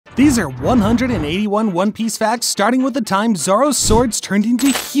These are 181 One Piece facts, starting with the time Zoro's swords turned into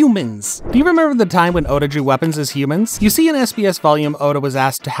humans. Do you remember the time when Oda drew weapons as humans? You see in SBS volume, Oda was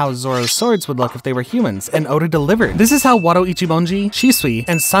asked how Zoro's swords would look if they were humans, and Oda delivered. This is how Wado Ichimonji, Shisui,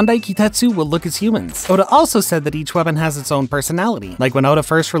 and Sandai Kitetsu will look as humans. Oda also said that each weapon has its own personality. Like when Oda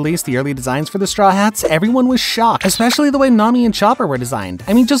first released the early designs for the Straw Hats, everyone was shocked, especially the way Nami and Chopper were designed.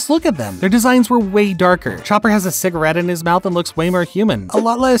 I mean, just look at them. Their designs were way darker. Chopper has a cigarette in his mouth and looks way more human, a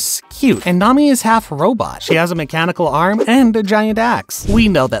lot less cute. And Nami is half robot. She has a mechanical arm and a giant axe. We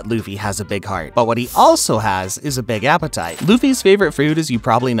know that Luffy has a big heart, but what he also has is a big appetite. Luffy's favorite food, as you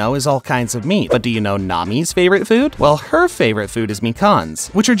probably know, is all kinds of meat. But do you know Nami's favorite food? Well, her favorite food is mikans,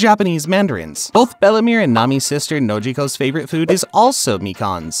 which are Japanese mandarins. Both Bellamere and Nami's sister Nojiko's favorite food is also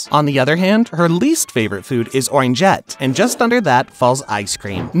mikans. On the other hand, her least favorite food is orangette, and just under that falls ice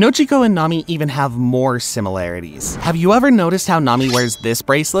cream. Nojiko and Nami even have more similarities. Have you ever noticed how Nami wears this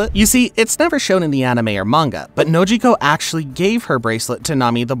bracelet? You see, it's never shown in the anime or manga, but Nojiko actually gave her bracelet to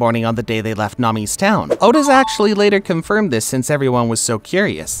Nami the morning on the day they left Nami's town. Oda's actually later confirmed this since everyone was so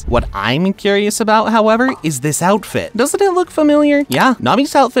curious. What I'm curious about, however, is this outfit. Doesn't it look familiar? Yeah,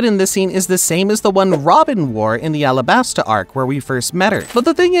 Nami's outfit in this scene is the same as the one Robin wore in the Alabasta arc where we first met her. But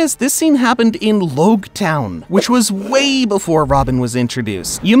the thing is, this scene happened in Logue Town, which was way before Robin was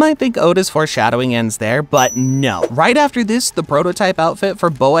introduced. You might think Oda's foreshadowing ends there, but no. Right after this, the prototype outfit for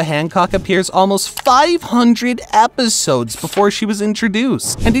Boa Hancock appears almost 500 episodes before she was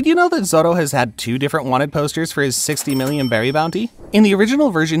introduced. And did you know that Zoro has had 2 different wanted posters for his 60 million berry bounty? In the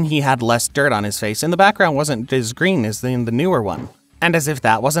original version, he had less dirt on his face and the background wasn't as green as in the newer one. And as if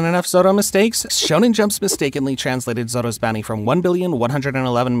that wasn't enough Zoro mistakes, Shonen Jumps mistakenly translated Zoro's bounty from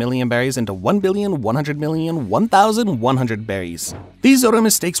 1,111,000,000 berries into 1,100,000,001,100 berries. These Zoro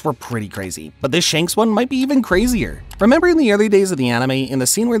mistakes were pretty crazy, but this Shanks one might be even crazier. Remember in the early days of the anime, in the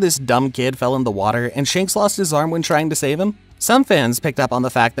scene where this dumb kid fell in the water and Shanks lost his arm when trying to save him? Some fans picked up on the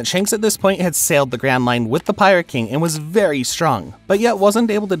fact that Shanks at this point had sailed the Grand Line with the Pirate King and was very strong, but yet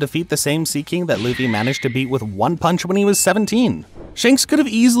wasn't able to defeat the same Sea King that Luffy managed to beat with one punch when he was 17. Shanks could have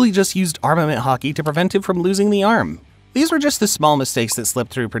easily just used armament hockey to prevent him from losing the arm. These were just the small mistakes that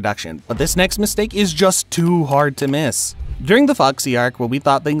slipped through production, but this next mistake is just too hard to miss. During the Foxy arc, where we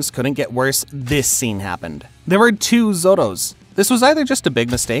thought things couldn't get worse, this scene happened. There were 2 Zoros. This was either just a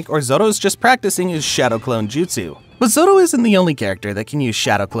big mistake, or Zoro's just practicing his Shadow Clone Jutsu. But Zoro isn't the only character that can use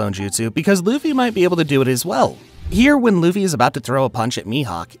Shadow Clone Jutsu, because Luffy might be able to do it as well. Here, when Luffy is about to throw a punch at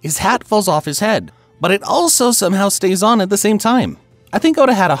Mihawk, his hat falls off his head, but it also somehow stays on at the same time. I think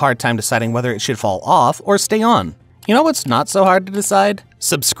Oda had a hard time deciding whether it should fall off or stay on. You know what's not so hard to decide?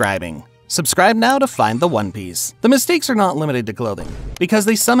 Subscribing. Subscribe now to find the One Piece. The mistakes are not limited to clothing, because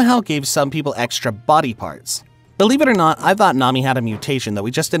they somehow gave some people extra body parts. Believe it or not, I thought Nami had a mutation that we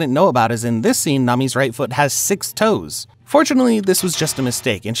just didn't know about, as in this scene, Nami's right foot has 6 toes. Fortunately, this was just a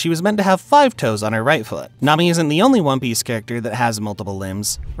mistake, and she was meant to have 5 toes on her right foot. Nami isn't the only One Piece character that has multiple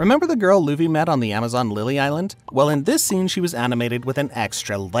limbs. Remember the girl Luffy met on the Amazon Lily Island? Well, in this scene, she was animated with an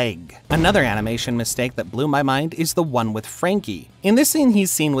extra leg. Another animation mistake that blew my mind is the one with Frankie. In this scene, he's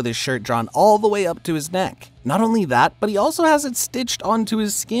seen with his shirt drawn all the way up to his neck. Not only that, but he also has it stitched onto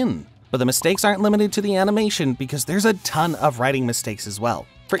his skin. But the mistakes aren't limited to the animation, because there's a ton of writing mistakes as well.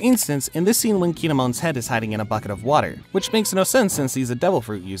 For instance, in this scene when Kinamon's head is hiding in a bucket of water, which makes no sense since he's a Devil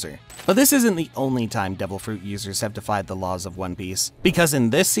Fruit user. But this isn't the only time Devil Fruit users have defied the laws of One Piece, because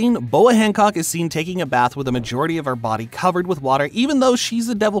in this scene, Boa Hancock is seen taking a bath with a majority of her body covered with water, even though she's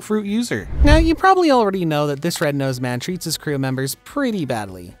a Devil Fruit user. Now, you probably already know that this red-nosed man treats his crew members pretty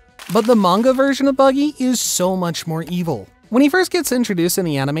badly. But the manga version of Buggy is so much more evil. When he first gets introduced in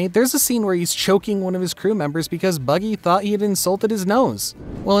the anime, there's a scene where he's choking one of his crew members because Buggy thought he had insulted his nose.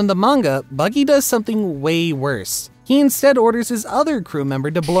 Well, in the manga, Buggy does something way worse. He instead orders his other crew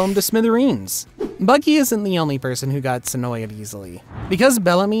member to blow him to smithereens. Buggy isn't the only person who gets annoyed easily, because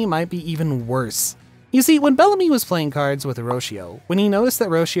Bellamy might be even worse. You see, when Bellamy was playing cards with Orochio, when he noticed that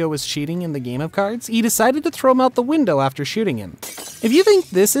Orochio was cheating in the game of cards, he decided to throw him out the window after shooting him. If you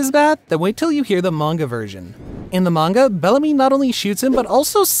think this is bad, then wait till you hear the manga version. In the manga, Bellamy not only shoots him, but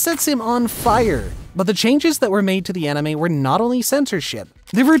also sets him on fire. But the changes that were made to the anime were not only censorship.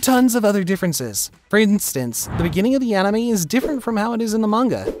 There were tons of other differences. For instance, the beginning of the anime is different from how it is in the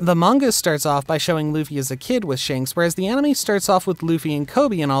manga. The manga starts off by showing Luffy as a kid with Shanks, whereas the anime starts off with Luffy and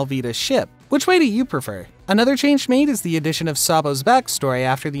Kobe in Alvida's ship. Which way do you prefer? Another change made is the addition of Sabo's backstory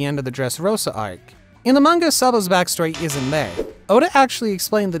after the end of the Dressrosa arc. In the manga, Sabo's backstory isn't there. Oda actually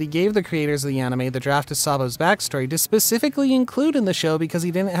explained that he gave the creators of the anime the draft of Sabo's backstory to specifically include in the show because he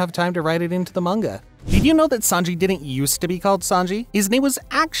didn't have time to write it into the manga. Did you know that Sanji didn't used to be called Sanji? His name was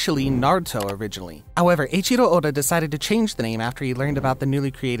actually Naruto originally. However, Eiichiro Oda decided to change the name after he learned about the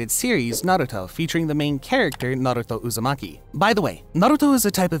newly created series Naruto, featuring the main character Naruto Uzumaki. By the way, Naruto is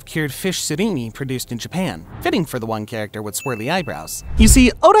a type of cured fish surimi produced in Japan, fitting for the one character with swirly eyebrows. You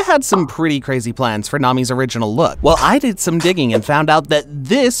see, Oda had some pretty crazy plans for Nami's original look. Well, I did some digging and found out that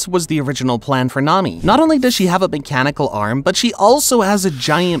this was the original plan for Nami. Not only does she have a mechanical arm, but she also has a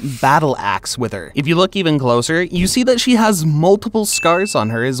giant battle axe with her. If you look even closer, you see that she has multiple scars on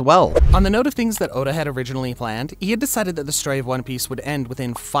her as well. On the note of things that Oda had originally planned, he had decided that the story of One Piece would end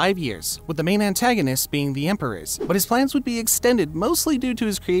within 5 years, with the main antagonists being the Emperors, but his plans would be extended mostly due to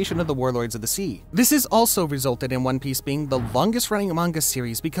his creation of the Warlords of the Sea. This has also resulted in One Piece being the longest running manga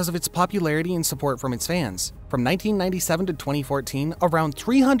series because of its popularity and support from its fans. From 1997 to 2014, around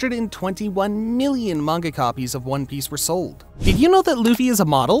 321 million manga copies of One Piece were sold. Did you know that Luffy is a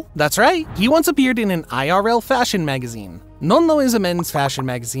model? That's right, he once appeared in an IRL fashion magazine. Nonno is a men's fashion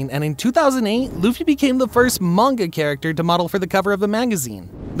magazine, and in 2008, Luffy became the first manga character to model for the cover of the magazine.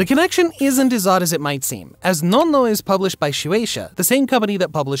 The connection isn't as odd as it might seem, as Nonno is published by Shueisha, the same company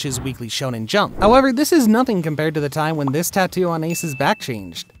that publishes Weekly Shonen Jump. However, this is nothing compared to the time when this tattoo on Ace's back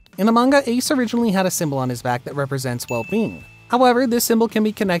changed. In the manga, Ace originally had a symbol on his back that represents well-being. However, this symbol can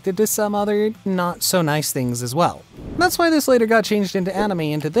be connected to some other not-so-nice things as well. That's why this later got changed into anime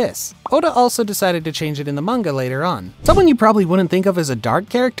into this. Oda also decided to change it in the manga later on. Someone you probably wouldn't think of as a dark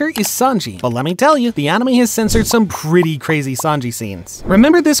character is Sanji, but let me tell you, the anime has censored some pretty crazy Sanji scenes.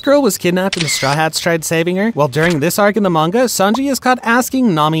 Remember this girl was kidnapped and the Straw Hats tried saving her? Well, during this arc in the manga, Sanji is caught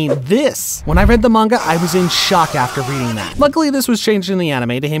asking Nami this. When I read the manga, I was in shock after reading that. Luckily, this was changed in the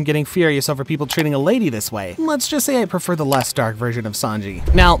anime to him getting furious over people treating a lady this way. Let's just say I prefer the less dark version of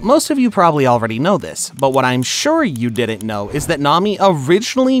Sanji. Now, most of you probably already know this, but what I'm sure you didn't know is that Nami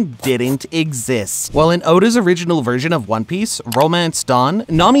originally didn't exist. Well, in Oda's original version of One Piece, Romance Dawn,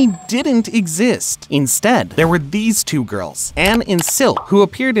 Nami didn't exist. Instead, there were these two girls, Anne and Silk, who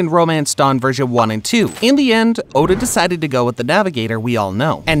appeared in Romance Dawn version 1 and 2. In the end, Oda decided to go with the navigator we all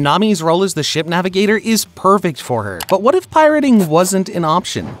know, and Nami's role as the ship navigator is perfect for her. But what if pirating wasn't an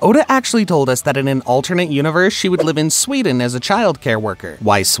option? Oda actually told us that in an alternate universe, she would live in Sweden as a childcare worker.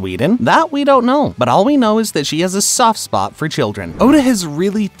 Why Sweden? That we don't know, but all we know is that she has a soft spot for children. Oda has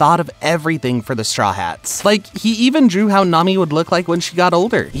really thought of everything for the Straw Hats. Like, he even drew how Nami would look like when she got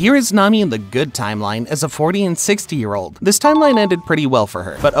older. Here is Nami in the good timeline as a 40 and 60-year-old. This timeline ended pretty well for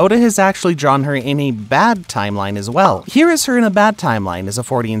her, but Oda has actually drawn her in a bad timeline as well. Here is her in a bad timeline as a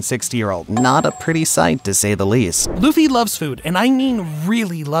 40 and 60-year-old. Not a pretty sight, to say the least. Luffy loves food, and I mean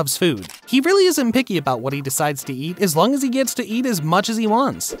really loves food. He really isn't picky about what he decides to eat as long as he gets to eat as much as he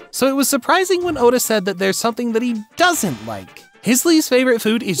wants. So it was surprising when Oda said that there's something that he doesn't like. His least favorite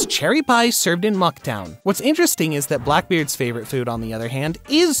food is cherry pie served in Mucktown. What's interesting is that Blackbeard's favorite food, on the other hand,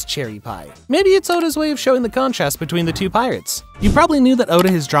 is cherry pie. Maybe it's Oda's way of showing the contrast between the two pirates. You probably knew that Oda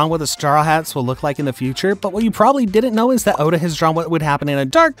has drawn what the Straw Hats will look like in the future, but what you probably didn't know is that Oda has drawn what would happen in a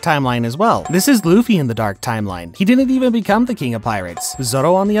dark timeline as well. This is Luffy in the dark timeline. He didn't even become the king of pirates.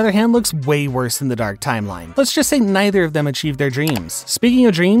 Zoro, on the other hand, looks way worse in the dark timeline. Let's just say neither of them achieved their dreams. Speaking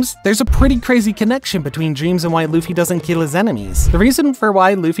of dreams, there's a pretty crazy connection between dreams and why Luffy doesn't kill his enemies. The reason for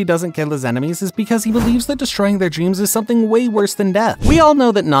why Luffy doesn't kill his enemies is because he believes that destroying their dreams is something way worse than death. We all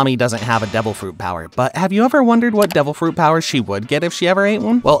know that Nami doesn't have a devil fruit power, but have you ever wondered what devil fruit power she would get if she ever ate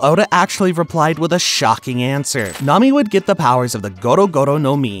one? Well, Oda actually replied with a shocking answer. Nami would get the powers of the Goro Goro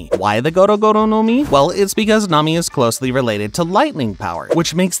no Mi. Why the Goro Goro no Mi? Well, it's because Nami is closely related to lightning power,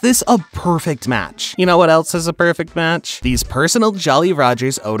 which makes this a perfect match. You know what else is a perfect match? These personal Jolly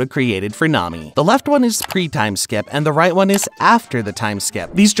Rogers Oda created for Nami. The left one is pre-time skip, and the right one is after the time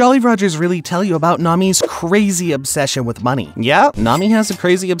skip. These Jolly Rogers really tell you about Nami's crazy obsession with money. Yeah, Nami has a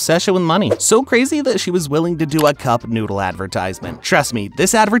crazy obsession with money. So crazy that she was willing to do a cup noodle advertisement. Trust me,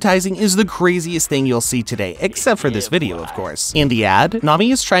 this advertising is the craziest thing you'll see today, except for this video, of course. In the ad, Nami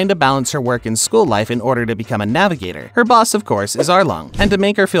is trying to balance her work and school life in order to become a navigator. Her boss, of course, is Arlong. And to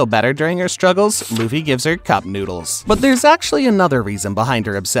make her feel better during her struggles, Luffy gives her cup noodles. But there's actually another reason behind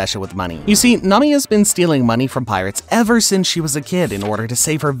her obsession with money. You see, Nami has been stealing money from pirates ever since she was a kid in order to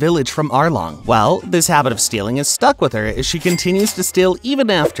save her village from Arlong. Well, this habit of stealing is stuck with her as she continues to steal even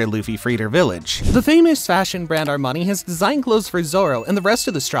after Luffy freed her village. The famous fashion brand Armani has designed clothes for Zoro and the rest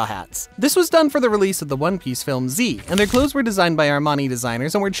of the Straw Hats. This was done for the release of the One Piece film Z, and their clothes were designed by Armani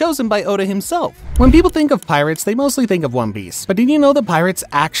designers and were chosen by Oda himself. When people think of pirates, they mostly think of One Piece. But did you know that pirates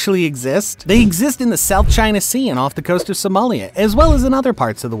actually exist? They exist in the South China Sea and off the coast of Somalia, as well as in other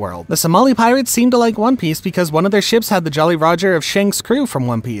parts of the world. The Somali pirates seemed to like One Piece because one of their ships had the Jolly Roger of Shanks' crew from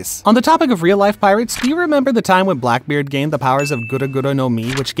One Piece. On the topic of real-life pirates, do you remember the time when Blackbeard gained the powers of Gura Gura no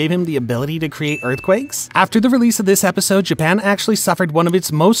Mi, which gave him the ability to create earthquakes? After the release of this episode, Japan actually suffered one of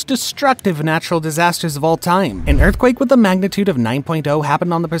its most destructive natural disasters of all time. An earthquake with a magnitude of 9.0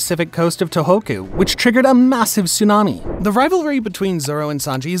 happened on the Pacific coast of Tohoku, which triggered a massive tsunami. The rivalry between Zoro and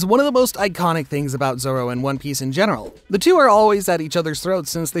Sanji is one of the most iconic things about Zoro and One Piece in general. The two are always at each other's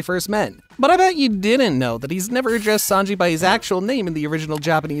throats since they first met. But I bet you didn't know that he's never addressed Sanji by his actual name in the original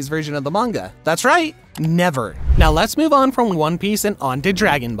Japanese version of the manga. That's right, never. Now let's move on from One Piece and on to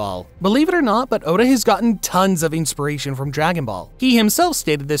Dragon Ball. Believe it or not, but Oda has gotten tons of inspiration from Dragon Ball. He himself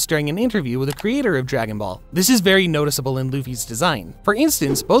stated this during an interview with the creator of Dragon Ball. This is very noticeable in Luffy's design. For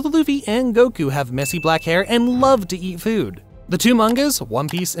instance, both Luffy and Goku have messy black hair and love to eat food. The two mangas, One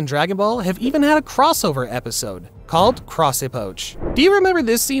Piece and Dragon Ball, have even had a crossover episode called Cross Epoch. Do you remember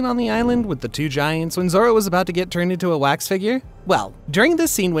this scene on the island with the two giants when Zoro was about to get turned into a wax figure? Well, during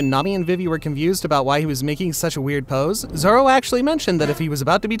this scene when Nami and Vivi were confused about why he was making such a weird pose, Zoro actually mentioned that if he was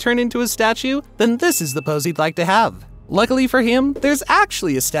about to be turned into a statue, then this is the pose he'd like to have. Luckily for him, there's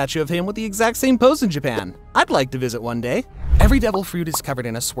actually a statue of him with the exact same pose in Japan. I'd like to visit one day. Every devil fruit is covered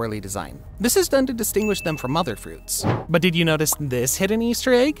in a swirly design. This is done to distinguish them from other fruits. But did you notice this hidden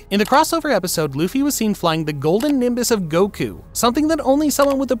Easter egg? In the crossover episode, Luffy was seen flying the golden nimbus of Goku, something that only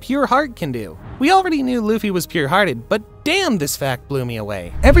someone with a pure heart can do. We already knew Luffy was pure-hearted, but damn, this fact blew me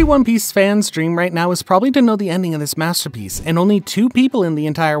away. Every One Piece fan's dream right now is probably to know the ending of this masterpiece, and only two people in the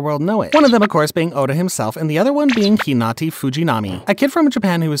entire world know it. One of them, of course, being Oda himself, and the other one being Hinata Fujinami, a kid from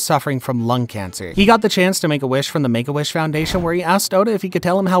Japan who was suffering from lung cancer. He got the chance to make a wish from the Make-A-Wish Foundation, where he asked Oda if he could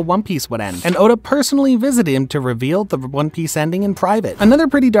tell him how One Piece would end, and Oda personally visited him to reveal the One Piece ending in private. Another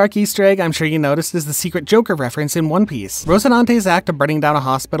pretty dark Easter egg I'm sure you noticed is the secret Joker reference in One Piece. Rocinante's act of burning down a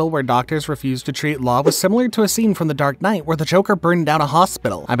hospital where doctors refused to treat Law was similar to a scene from The Dark Knight where the Joker burned down a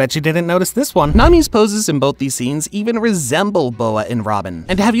hospital. I bet you didn't notice this one. Nami's poses in both these scenes even resemble Boa and Robin.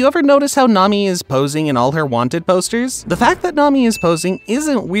 And have you ever noticed how Nami is posing in all her wanted posters? The fact that Nami is posing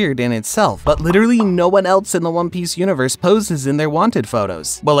isn't weird in itself, but literally no one else in the One Piece universe poses in their wanted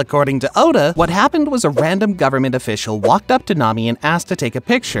photos. Well, according to Oda, what happened was a random government official walked up to Nami and asked to take a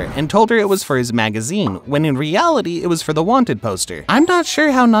picture and told her it was for his magazine, when in reality it was for the wanted poster. I'm not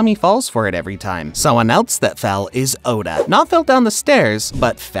sure how Nami falls for it every time. Someone else that fell is Oda. Not fell down the stairs,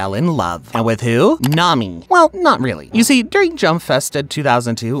 but fell in love. And with who? Nami. Well, not really. You see, during Jump Festa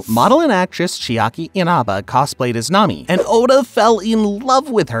 2002, model and actress Chiaki Inaba cosplayed as Nami, and Oda fell in love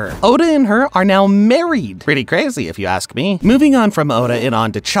with her. Oda and her are now married. Pretty crazy if you ask me. Moving on from Oda and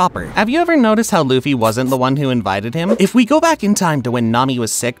on to Chopper. Have you ever noticed how Luffy wasn't the one who invited him? If we go back in time to when Nami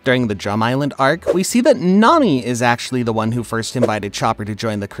was sick during the Drum Island arc, we see that Nami is actually the one who first invited Chopper to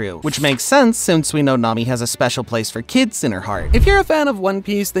join the crew, which makes sense since we know Nami has a special place for kids in her heart. If you're a fan of One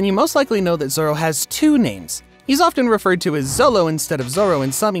Piece, then you most likely know that Zoro has two names. He's often referred to as Zolo instead of Zoro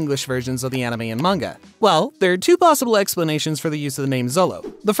in some English versions of the anime and manga. Well, there are two possible explanations for the use of the name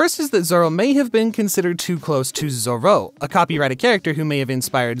Zolo. The first is that Zoro may have been considered too close to Zoro, a copyrighted character who may have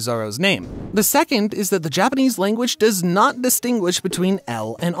inspired Zoro's name. The second is that the Japanese language does not distinguish between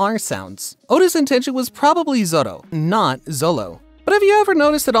L and R sounds. Oda's intention was probably Zoro, not Zolo. But have you ever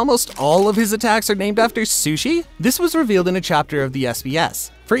noticed that almost all of his attacks are named after sushi? This was revealed in a chapter of the SBS.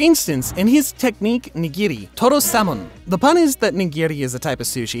 For instance, in his technique nigiri, Toro Salmon, the pun is that nigiri is a type of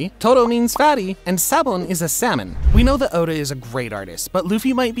sushi, Toro means fatty, and salmon is a salmon. We know that Oda is a great artist, but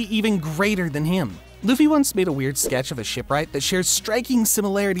Luffy might be even greater than him. Luffy once made a weird sketch of a shipwright that shares striking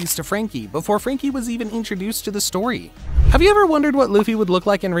similarities to Frankie before Frankie was even introduced to the story. Have you ever wondered what Luffy would look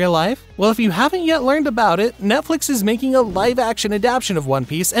like in real life? Well, if you haven't yet learned about it, Netflix is making a live-action adaptation of One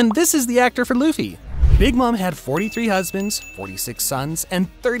Piece, and this is the actor for Luffy. Big Mom had 43 husbands, 46 sons,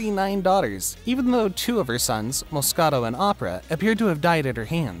 and 39 daughters, even though 2 of her sons, Moscato and Opera, appeared to have died at her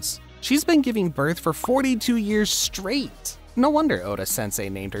hands. She's been giving birth for 42 years straight. No wonder Oda-sensei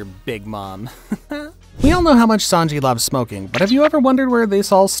named her Big Mom. We all know how much Sanji loves smoking, but have you ever wondered where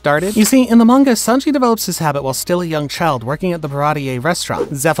this all started? You see, in the manga, Sanji develops his habit while still a young child working at the Baratier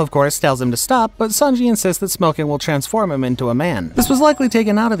restaurant. Zeph, of course, tells him to stop, but Sanji insists that smoking will transform him into a man. This was likely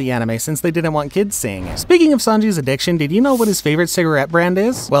taken out of the anime since they didn't want kids seeing it. Speaking of Sanji's addiction, did you know what his favorite cigarette brand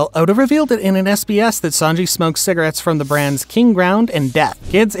is? Well, Oda revealed it in an SBS that Sanji smokes cigarettes from the brands King Ground and Death.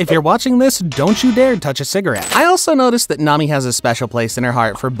 Kids, if you're watching this, don't you dare touch a cigarette. I also noticed that Nami has a special place in her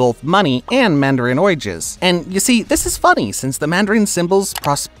heart for both money and Mandarin origins. changes. And you see, this is funny since the Mandarin symbols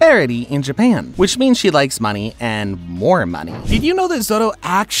prosperity in Japan, which means she likes money and more money. Did you know that Zoro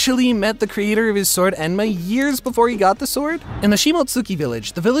actually met the creator of his sword Enma years before he got the sword? In the Shimotsuki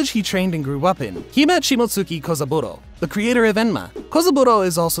village, the village he trained and grew up in, he met Shimotsuki Kozaburo, the creator of Enma. Kozaburo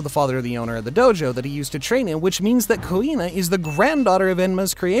is also the father of the owner of the dojo that he used to train in, which means that Koina is the granddaughter of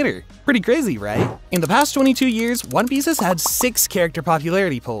Enma's creator. Pretty crazy, right? In the past 22 years, One Piece has had 6 character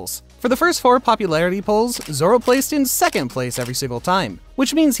popularity polls. For the first 4 popularity polls, Zoro placed in 2nd place every single time,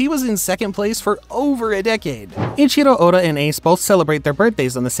 which means he was in 2nd place for over a decade. Ichiro Oda and Ace both celebrate their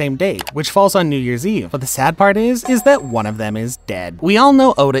birthdays on the same day, which falls on New Year's Eve, but the sad part is that one of them is dead. We all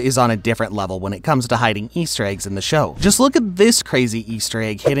know Oda is on a different level when it comes to hiding Easter eggs in the show. Just look at this crazy Easter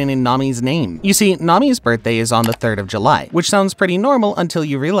egg hidden in Nami's name. You see, Nami's birthday is on the 3rd of July, which sounds pretty normal until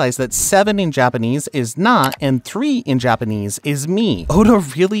you realize that 7 in Japanese is na and 3 in Japanese is me. Oda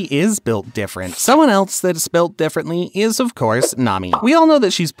really is built different. Someone else that's built differently is, of course, Nami. We all know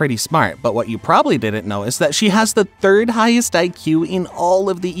that she's pretty smart, but what you probably didn't know is that she has the 3rd highest IQ in all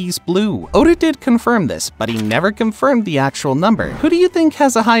of the East Blue. Oda did confirm this, but he never confirmed the actual number. Who do you think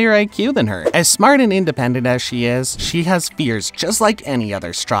has a higher IQ than her? As smart and independent as she is, she has fears just like any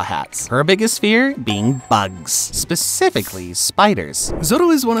other Straw Hats. Her biggest fear being bugs, specifically spiders. Zoro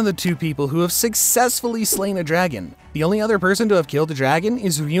is one of the 2 people who have successfully slain a dragon. The only other person to have killed a dragon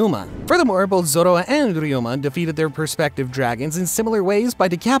is Ryuma. Furthermore, both Zoro and Ryuma defeated their respective dragons in similar ways by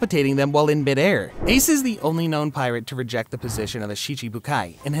decapitating them while in midair. Ace is the only known pirate to reject the position of a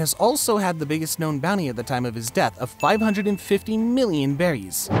Shichibukai, and has also had the biggest known bounty at the time of his death of 550 million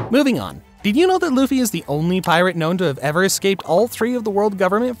berries. Moving on. Did you know that Luffy is the only pirate known to have ever escaped all 3 of the world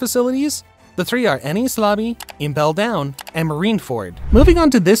government facilities? The 3 are Enies Lobby, Impel Down, and Marineford. Moving on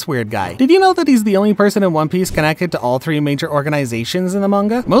to this weird guy. Did you know that he's the only person in One Piece connected to all 3 major organizations in the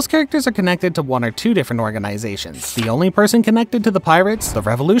manga? Most characters are connected to 1 or 2 different organizations. The only person connected to the pirates, the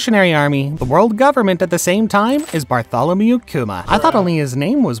Revolutionary Army, the world government at the same time is Bartholomew Kuma. I thought only his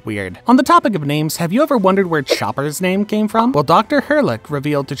name was weird. On the topic of names, have you ever wondered where Chopper's name came from? Well, Dr. Herlick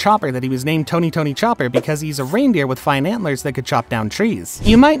revealed to Chopper that he was named Tony Chopper because he's a reindeer with fine antlers that could chop down trees.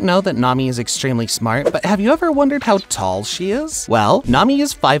 You might know that Nami is extremely smart, but have you ever wondered how tall she is? Well, Nami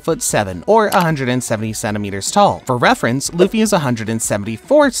is 5'7", or 170 centimeters tall. For reference, Luffy is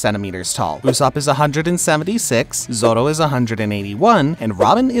 174 centimeters tall, Usopp is 176, Zoro is 181, and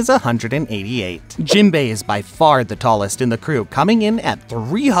Robin is 188. Jinbei is by far the tallest in the crew, coming in at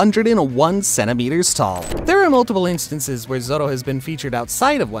 301 centimeters tall. There are multiple instances where Zoro has been featured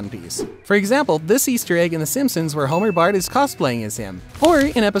outside of One Piece. For example, this Easter egg in The Simpsons where Homer Bart is cosplaying as him, or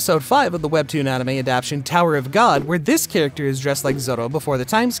in episode 5 of the webtoon anime adaptation Tower of God, where this character is dressed like Zoro before the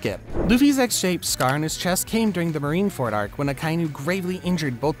time skip. Luffy's X-shaped scar on his chest came during the Marineford arc when Akainu gravely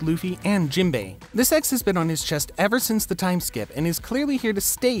injured both Luffy and Jinbei. This X has been on his chest ever since the time skip and is clearly here to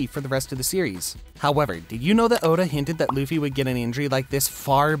stay for the rest of the series. However, did you know that Oda hinted that Luffy would get an injury like this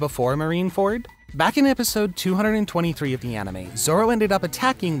far before Marineford? Back in episode 223 of the anime, Zoro ended up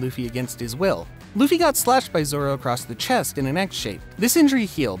attacking Luffy against his will. Luffy got slashed by Zoro across the chest in an X shape. This injury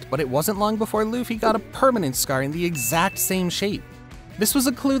healed, but it wasn't long before Luffy got a permanent scar in the exact same shape. This was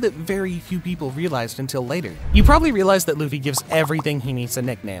a clue that very few people realized until later. You probably realized that Luffy gives everything he needs a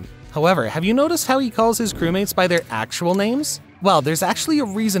nickname. However, have you noticed how he calls his crewmates by their actual names? Well, there's actually a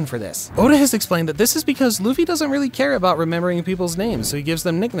reason for this. Oda has explained that this is because Luffy doesn't really care about remembering people's names, so he gives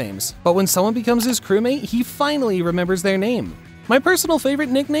them nicknames. But when someone becomes his crewmate, he finally remembers their name. My personal favorite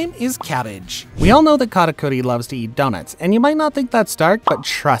nickname is Cabbage. We all know that Katakuri loves to eat donuts, and you might not think that's dark, but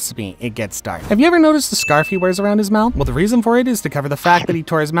trust me, it gets dark. Have you ever noticed the scarf he wears around his mouth? Well, the reason for it is to cover the fact that he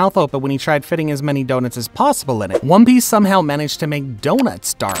tore his mouth open when he tried fitting as many donuts as possible in it. One Piece somehow managed to make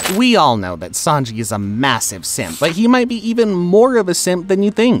donuts dark. We all know that Sanji is a massive simp, but he might be even more of a simp than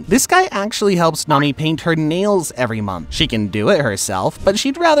you think. This guy actually helps Nami paint her nails every month. She can do it herself, but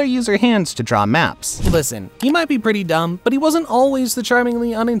she'd rather use her hands to draw maps. Listen, he might be pretty dumb, but he wasn't always the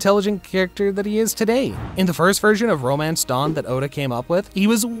charmingly unintelligent character that he is today. In the first version of Romance Dawn that Oda came up with, he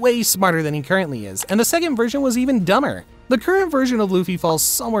was way smarter than he currently is, and the second version was even dumber. The current version of Luffy falls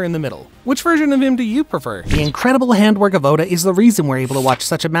somewhere in the middle. Which version of him do you prefer? The incredible handwork of Oda is the reason we're able to watch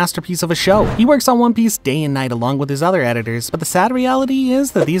such a masterpiece of a show. He works on One Piece day and night along with his other editors, but the sad reality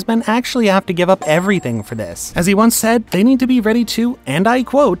is that these men actually have to give up everything for this. As he once said, they need to be ready to, and I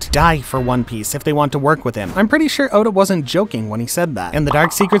quote, die for One Piece if they want to work with him. I'm pretty sure Oda wasn't joking when he said that. And the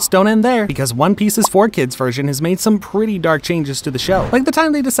dark secrets don't end there, because One Piece's 4Kids version has made some pretty dark changes to the show. Like the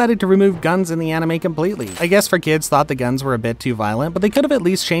time they decided to remove guns in the anime completely. I guess 4Kids thought the guns scenes were a bit too violent, but they could have at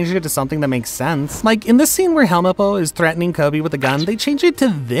least changed it to something that makes sense. Like, in this scene where Helmeppo is threatening Kobe with a gun, they changed it to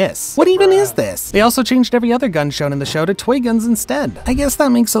this. What even is this? They also changed every other gun shown in the show to toy guns instead. I guess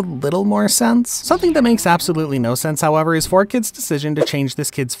that makes a little more sense. Something that makes absolutely no sense, however, is 4Kid's decision to change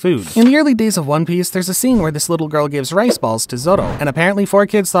this kid's food. In the early days of One Piece, there's a scene where this little girl gives rice balls to Zoro, and apparently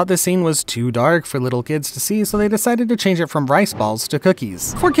 4Kids thought this scene was too dark for little kids to see, so they decided to change it from rice balls to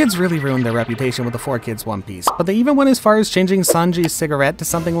cookies. 4Kids really ruined their reputation with the 4Kids One Piece, but they even went as far as changing Sanji's cigarette to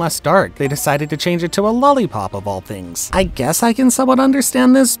something less dark. They decided to change it to a lollipop of all things. I guess I can somewhat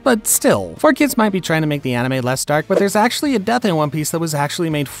understand this, but still. 4Kids might be trying to make the anime less dark, but there's actually a death in One Piece that was actually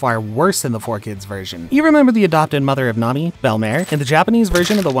made far worse than the 4Kids version. You remember the adopted mother of Nami, Belle-Mare? In the Japanese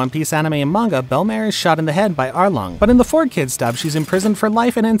version of the One Piece anime and manga, Belle-Mare is shot in the head by Arlong, but in the 4Kids dub, she's imprisoned for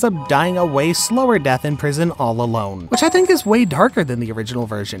life and ends up dying a way slower death in prison all alone, which I think is way darker than the original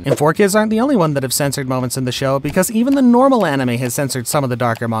version. And 4Kids aren't the only one that have censored moments in the show, because even the normal anime has censored some of the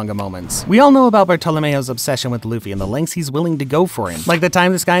darker manga moments. We all know about Bartolomeo's obsession with Luffy and the lengths he's willing to go for him. Like the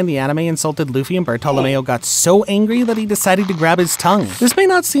time this guy in the anime insulted Luffy and Bartolomeo got so angry that he decided to grab his tongue. This may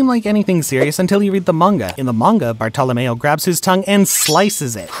not seem like anything serious until you read the manga. In the manga, Bartolomeo grabs his tongue and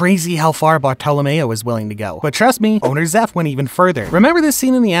slices it. Crazy how far Bartolomeo is willing to go. But trust me, Owner Zeph went even further. Remember this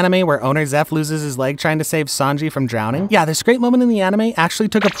scene in the anime where Owner Zeph loses his leg trying to save Sanji from drowning? Yeah, this great moment in the anime actually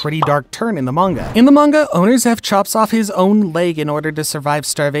took a pretty dark turn in the manga. In the manga, Owner Zeph chops off his own leg in order to survive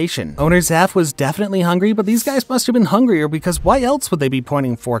starvation. Owner Zeph was definitely hungry, but these guys must have been hungrier because why else would they be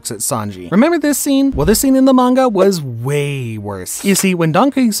pointing forks at Sanji? Remember this scene? Well, this scene in the manga was way worse. You see, when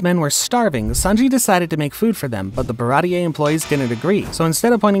Don Krieg's men were starving, Sanji decided to make food for them, but the Baratier employees didn't agree. So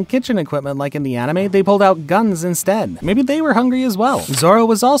instead of pointing kitchen equipment like in the anime, they pulled out guns instead. Maybe they were hungry as well. Zoro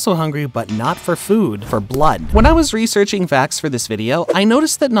was also hungry, but not for food, for blood. When I was researching facts for this video, I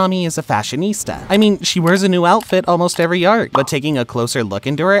noticed that Nami is a fashionista. I mean, she wears a new outfit almost every arc, but taking a closer look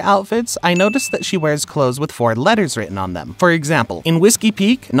into her outfits, I noticed that she wears clothes with 4 letters written on them. For example, in Whiskey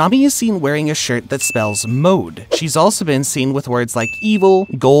Peak, Nami is seen wearing a shirt that spells mode. She's also been seen with words like evil,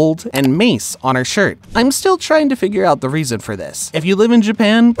 gold, and mace on her shirt. I'm still trying to figure out the reason for this. If you live in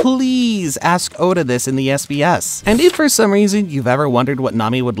Japan, please ask Oda this in the SBS. And if for some reason you've ever wondered what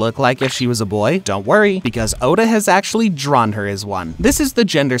Nami would look like if she was a boy, don't worry, because Oda has actually drawn her as one. This is the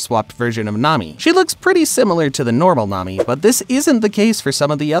gender-swapped version of Nami. She looks pretty similar to the normal Nami, but this isn't the case for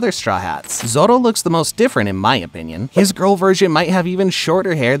some of the other Straw Hats. Zoro looks the most different in my opinion. His girl version might have even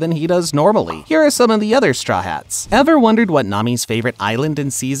shorter hair than he does normally. Here are some of the other Straw Hats. Ever wondered what Nami's favorite island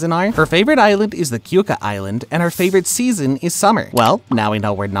and season are? Her favorite island is the Kyuka Island, and her favorite season is summer. Well, now we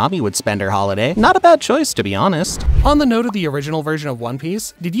know where Nami would spend her holiday. Not a bad choice, to be honest. On the note of the original version of One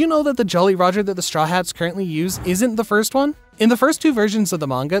Piece, did you know that the Jolly Roger that the Straw Hats currently use isn't the first one? In the first 2 versions of the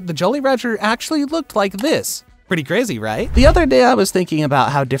manga, the Jolly Roger actually looked like this. Pretty crazy, right? The other day I was thinking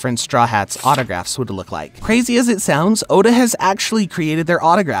about how different Straw Hats autographs would look like. Crazy as it sounds, Oda has actually created their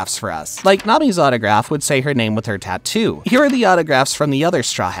autographs for us. Like Nami's autograph would say her name with her tattoo. Here are the autographs from the other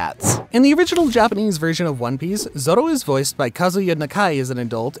Straw Hats. In the original Japanese version of One Piece, Zoro is voiced by Kazuya Nakai as an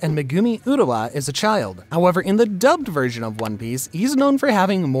adult and Megumi Urawa as a child. However, in the dubbed version of One Piece, he's known for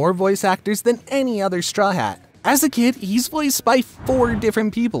having more voice actors than any other Straw Hat. As a kid, he's voiced by 4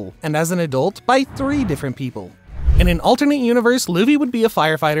 different people, and as an adult, by 3 different people. In an alternate universe, Luffy would be a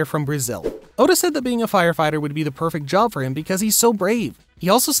firefighter from Brazil. Oda said that being a firefighter would be the perfect job for him because he's so brave. He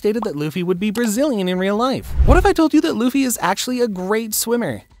also stated that Luffy would be Brazilian in real life. What if I told you that Luffy is actually a great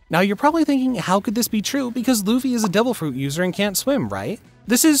swimmer? Now you're probably thinking, how could this be true? Because Luffy is a devil fruit user and can't swim, right?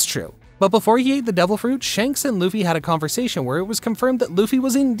 This is true. But before he ate the devil fruit, Shanks and Luffy had a conversation where it was confirmed that Luffy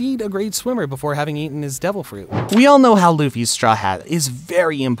was indeed a great swimmer before having eaten his devil fruit. We all know how Luffy's straw hat is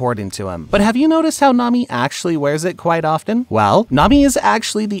very important to him, but have you noticed how Nami actually wears it quite often? Well, Nami is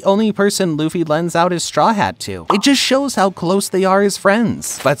actually the only person Luffy lends out his straw hat to. It just shows how close they are as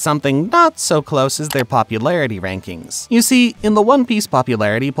friends. But something not so close is their popularity rankings. You see, in the One Piece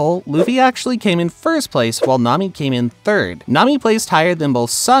popularity poll, Luffy actually came in first place while Nami came in third. Nami placed higher than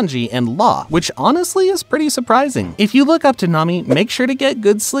both Sanji and Law, which honestly is pretty surprising. If you look up to Nami, make sure to get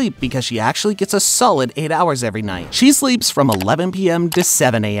good sleep because she actually gets a solid 8 hours every night. She sleeps from 11 p.m. to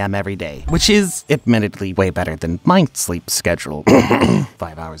 7 a.m. every day, which is admittedly way better than my sleep schedule.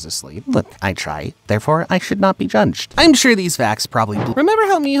 5 hours of sleep. Look, I try, therefore I should not be judged. I'm sure these facts probably Remember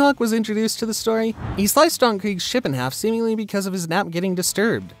how Mihawk was introduced to the story? He sliced Don Krieg's ship in half seemingly because of his nap getting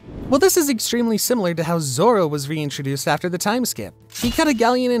disturbed. Well, this is extremely similar to how Zoro was reintroduced after the time skip. He cut a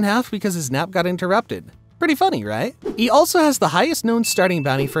galleon in half because his nap got interrupted. Pretty funny, right? He also has the highest known starting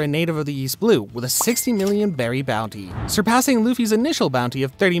bounty for a native of the East Blue, with a 60 million berry bounty, surpassing Luffy's initial bounty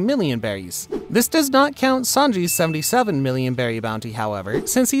of 30 million berries. This does not count Sanji's 77 million berry bounty, however,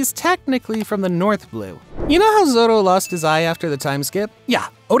 since he's technically from the North Blue. You know how Zoro lost his eye after the time skip? Yeah,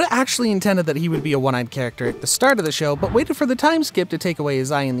 Oda actually intended that he would be a one-eyed character at the start of the show, but waited for the time skip to take away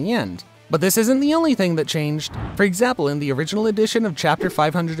his eye in the end. But this isn't the only thing that changed. For example, in the original edition of chapter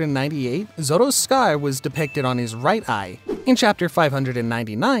 598, Zoro's scar was depicted on his right eye. In chapter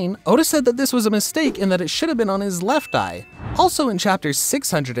 599, Oda said that this was a mistake and that it should have been on his left eye. Also in chapter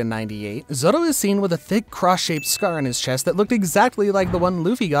 698, Zoro is seen with a thick cross-shaped scar on his chest that looked exactly like the one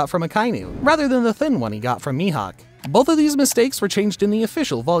Luffy got from Akainu, rather than the thin one he got from Mihawk. Both of these mistakes were changed in the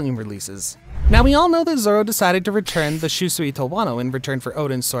official volume releases. Now we all know that Zoro decided to return the Shusui to Wano in return for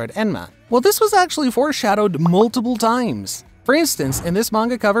Oden's sword Enma. Well, this was actually foreshadowed multiple times. For instance, in this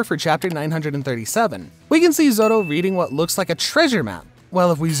manga cover for chapter 937, we can see Zoro reading what looks like a treasure map.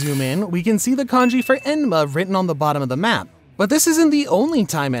 Well, if we zoom in, we can see the kanji for Enma written on the bottom of the map. But this isn't the only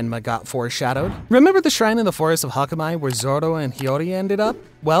time Enma got foreshadowed. Remember the shrine in the forest of Hakamai where Zoro and Hiyori ended up?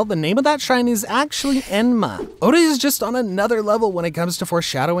 Well, the name of that shrine is actually Enma. Oda is just on another level when it comes to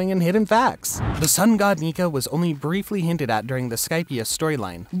foreshadowing and hidden facts. The sun god Nika was only briefly hinted at during the Skypiea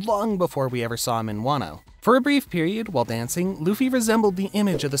storyline, long before we ever saw him in Wano. For a brief period, while dancing, Luffy resembled the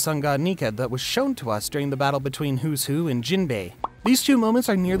image of the sun god Nika that was shown to us during the battle between Who's Who and Jinbei. These two moments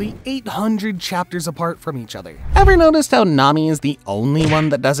are nearly 800 chapters apart from each other. Ever noticed how Nami is the only one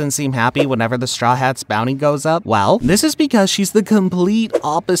that doesn't seem happy whenever the Straw Hats' bounty goes up? Well, this is because she's the complete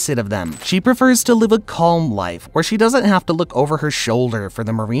opposite of them. She prefers to live a calm life, where she doesn't have to look over her shoulder for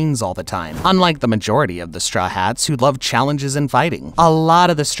the Marines all the time, unlike the majority of the Straw Hats who love challenges and fighting. A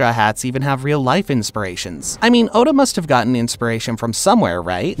lot of the Straw Hats even have real-life inspirations. I mean, Oda must have gotten inspiration from somewhere,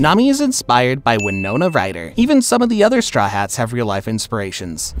 right? Nami is inspired by Winona Ryder. Even some of the other Straw Hats have real-life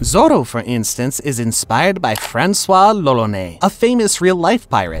inspirations. Zoro, for instance, is inspired by Francois Lolone, a famous real-life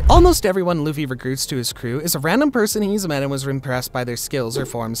pirate. Almost everyone Luffy recruits to his crew is a random person he's met and was impressed by their skills or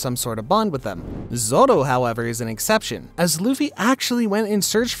formed some sort of bond with them. Zoro, however, is an exception, as Luffy actually went and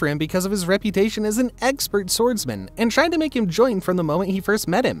searched for him because of his reputation as an expert swordsman, and tried to make him join from the moment he first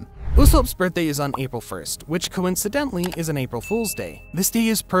met him. Usopp's birthday is on April 1st, which coincidentally is an April Fool's Day. This day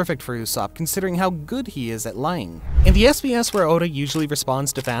is perfect for Usopp considering how good he is at lying. In the SBS where Oda usually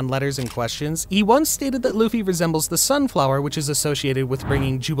responds to fan letters and questions, he once stated that Luffy resembles the sunflower which is associated with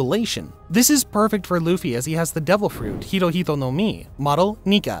bringing jubilation. This is perfect for Luffy as he has the devil fruit, Hirohito no Mi, model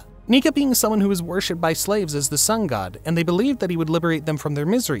Nika. Nika being someone who was worshipped by slaves as the sun god, and they believed that he would liberate them from their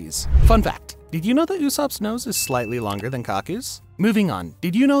miseries. Fun fact, did you know that Usopp's nose is slightly longer than Kaku's? Moving on,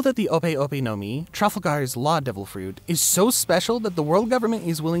 did you know that the Ope Ope no Mi, Trafalgar's Law Devil Fruit, is so special that the world government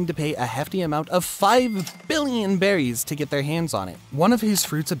is willing to pay a hefty amount of 5 billion berries to get their hands on it? One of his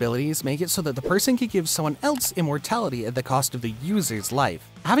fruit's abilities make it so that the person can give someone else immortality at the cost of the user's life.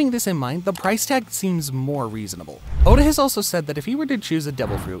 Having this in mind, the price tag seems more reasonable. Oda has also said that if he were to choose a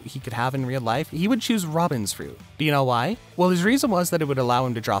devil fruit he could have in real life, he would choose Robin's fruit. Do you know why? Well, his reason was that it would allow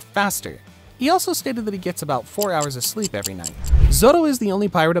him to draw faster. He also stated that he gets about 4 hours of sleep every night. Zoro is the only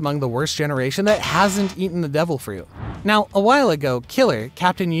pirate among the worst generation that hasn't eaten the devil fruit. Now, a while ago, Killer,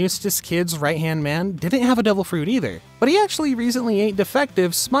 Captain Eustace Kid's right-hand man, didn't have a devil fruit either, but he actually recently ate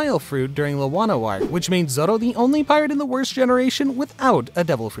defective Smile Fruit during the Wano arc, which made Zoro the only pirate in the worst generation without a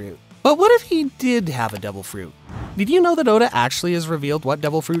devil fruit. But what if he did have a devil fruit? Did you know that Oda actually has revealed what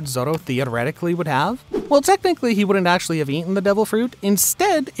devil fruit Zoro theoretically would have? Well, technically he wouldn't actually have eaten the devil fruit.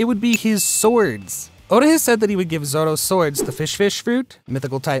 Instead, it would be his swords. Oda has said that he would give Zoro's swords the fish fruit,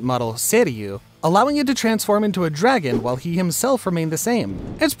 mythical type model Seiryu, allowing it to transform into a dragon while he himself remained the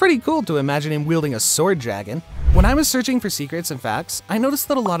same. It's pretty cool to imagine him wielding a sword dragon. When I was searching for secrets and facts, I noticed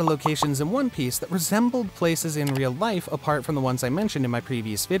that a lot of locations in One Piece that resembled places in real life apart from the ones I mentioned in my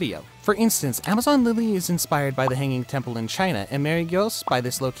previous video. For instance, Amazon Lily is inspired by the Hanging Temple in China and Marigyos by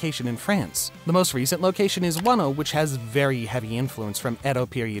this location in France. The most recent location is Wano, which has very heavy influence from Edo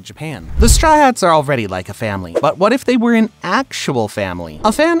period Japan. The Straw Hats are already like a family, but what if they were an actual family?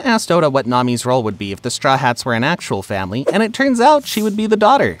 A fan asked Oda what Nami's role would be if the Straw Hats were an actual family, and it turns out she would be the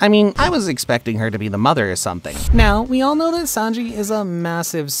daughter. I mean, I was expecting her to be the mother or something. Now, we all know that Sanji is a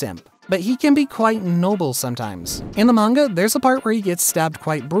massive simp, but he can be quite noble sometimes. In the manga, there's a part where he gets stabbed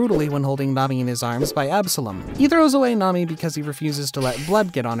quite brutally when holding Nami in his arms by Absalom. He throws away Nami because he refuses to let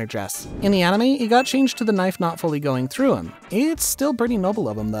blood get on her dress. In the anime, it got changed to the knife not fully going through him. It's still pretty noble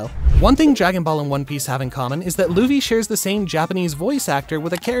of him though. One thing Dragon Ball and One Piece have in common is that Luffy shares the same Japanese voice actor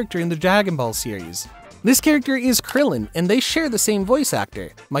with a character in the Dragon Ball series. This character is Krillin, and they share the same voice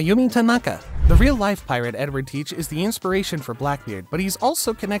actor, Mayumi Tanaka. The real-life pirate Edward Teach is the inspiration for Blackbeard, but he's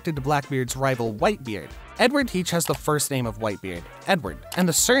also connected to Blackbeard's rival Whitebeard. Edward Teach has the first name of Whitebeard, Edward, and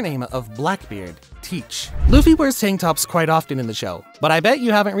the surname of Blackbeard, Teach. Luffy wears tank tops quite often in the show, but I bet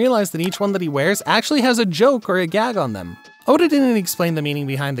you haven't realized that each one that he wears actually has a joke or a gag on them. Oda didn't explain the meaning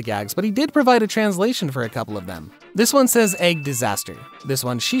behind the gags, but he did provide a translation for a couple of them. This one says egg disaster, this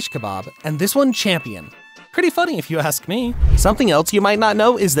one shish kebab, and this one champion. Pretty funny if you ask me. Something else you might not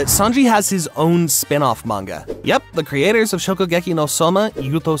know is that Sanji has his own spin-off manga. Yep, the creators of Shokugeki no Soma,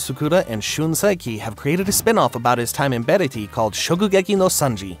 Yuto Sukura, and Shun Saiki have created a spin-off about his time in Bereti called Shokugeki no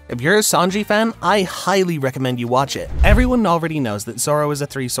Sanji. If you're a Sanji fan, I highly recommend you watch it. Everyone already knows that Zoro is a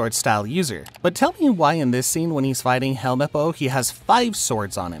 3-sword style user, but tell me why in this scene when he's fighting Helmeppo, he has 5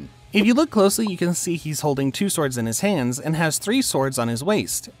 swords on him. If you look closely, you can see he's holding 2 swords in his hands and has 3 swords on his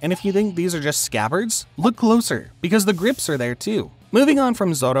waist. And if you think these are just scabbards, look closer, because the grips are there too. Moving on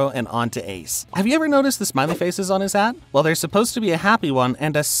from Zoro and on to Ace. Have you ever noticed the smiley faces on his hat? Well, there's supposed to be a happy one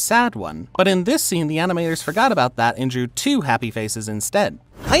and a sad one. But in this scene, the animators forgot about that and drew 2 happy faces instead.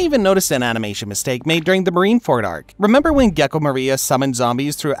 I even noticed an animation mistake made during the Marineford arc. Remember when Gecko Maria summoned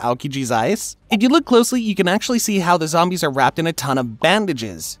zombies through Aokiji's ice? If you look closely, you can actually see how the zombies are wrapped in a ton of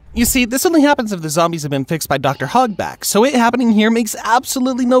bandages. You see, this only happens if the zombies have been fixed by Dr. Hogback, so it happening here makes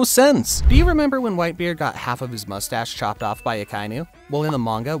absolutely no sense. Do you remember when Whitebeard got half of his mustache chopped off by Akainu? Well, in the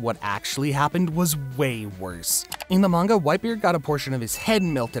manga, what actually happened was way worse. In the manga, Whitebeard got a portion of his head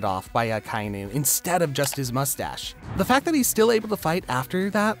melted off by Akainu instead of just his mustache. The fact that he's still able to fight after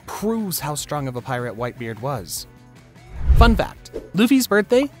that proves how strong of a pirate Whitebeard was. Fun fact, Luffy's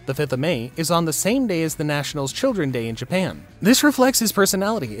birthday, the 5th of May, is on the same day as the National's Children's Day in Japan. This reflects his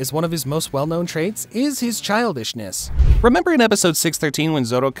personality, as one of his most well-known traits is his childishness. Remember in episode 613 when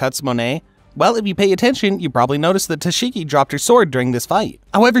Zoro cuts Monet? Well, if you pay attention, you probably noticed that Tashiki dropped her sword during this fight.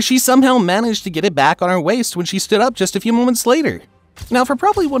 However, she somehow managed to get it back on her waist when she stood up just a few moments later. Now, for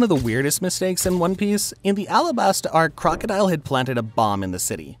probably one of the weirdest mistakes in One Piece, in the Alabasta arc, Crocodile had planted a bomb in the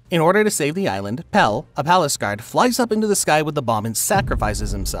city. In order to save the island, Pell, a palace guard, flies up into the sky with the bomb and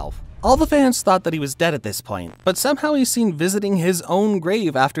sacrifices himself. All the fans thought that he was dead at this point, but somehow he's seen visiting his own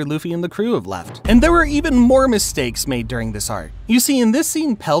grave after Luffy and the crew have left. And there were even more mistakes made during this arc. You see, in this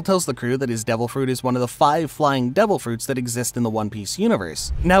scene, Pell tells the crew that his devil fruit is one of the 5 flying devil fruits that exist in the One Piece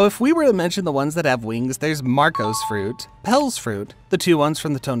universe. Now, if we were to mention the ones that have wings, there's Marco's fruit, Pell's fruit, the 2 ones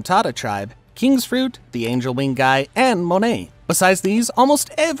from the Tontada tribe, King's fruit, the angel wing guy, and Monet. Besides these,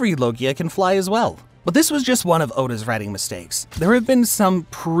 almost every Logia can fly as well. But this was just one of Oda's writing mistakes. There have been some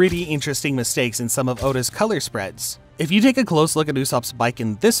pretty interesting mistakes in some of Oda's color spreads. If you take a close look at Usopp's bike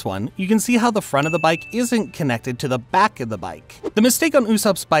in this one, you can see how the front of the bike isn't connected to the back of the bike. The mistake on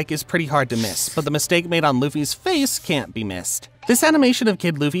Usopp's bike is pretty hard to miss, but the mistake made on Luffy's face can't be missed. This animation of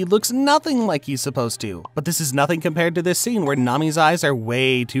Kid Luffy looks nothing like he's supposed to, but this is nothing compared to this scene where Nami's eyes are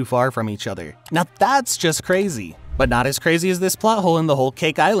way too far from each other. Now that's just crazy. But not as crazy as this plot hole in the whole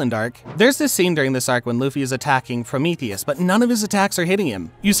Cake Island arc. There's this scene during this arc when Luffy is attacking Prometheus, but none of his attacks are hitting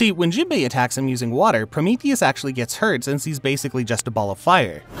him. You see, when Jinbei attacks him using water, Prometheus actually gets hurt since he's basically just a ball of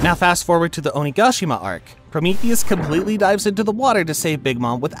fire. Now fast forward to the Onigashima arc. Prometheus completely dives into the water to save Big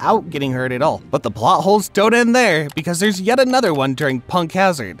Mom without getting hurt at all. But the plot holes don't end there, because there's yet another one during Punk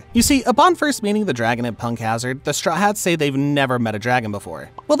Hazard. You see, upon first meeting the dragon at Punk Hazard, the Straw Hats say they've never met a dragon before.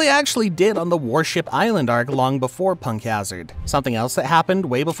 Well, they actually did on the Warship Island arc long before Punk Hazard. Something else that happened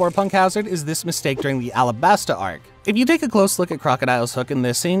way before Punk Hazard is this mistake during the Alabasta arc. If you take a close look at Crocodile's hook in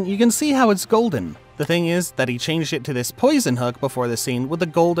this scene, you can see how it's golden. The thing is that he changed it to this poison hook before the scene with the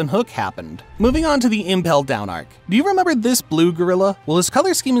golden hook happened. Moving on to the Impel Down arc. Do you remember this blue gorilla? Well, his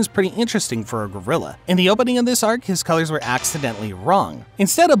color scheme is pretty interesting for a gorilla. In the opening of this arc, his colors were accidentally wrong.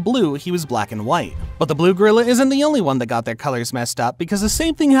 Instead of blue, he was black and white. But the blue gorilla isn't the only one that got their colors messed up, because the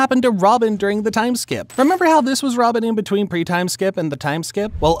same thing happened to Robin during the time skip. Remember how this was Robin in between pre-time skip and the time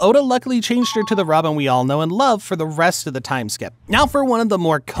skip? Well, Oda luckily changed her to the Robin we all know and love for the rest of the time skip. Now for one of the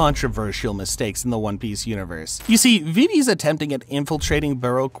more controversial mistakes in the One Piece universe. You see, Vivi's attempting at infiltrating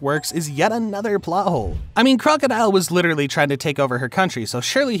Baroque works is yet another plot hole. I mean, Crocodile was literally trying to take over her country, so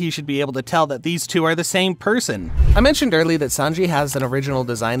surely he should be able to tell that these two are the same person. I mentioned earlier that Sanji has an original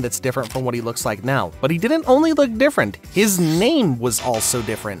design that's different from what he looks like now, but he didn't only look different, his name was also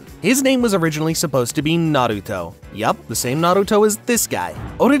different. His name was originally supposed to be Naruto. Yup, the same Naruto as this guy.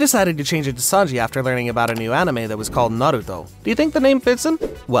 Oda decided to change it to Sanji after learning about a new anime that was called Naruto. Do you think the name fits him?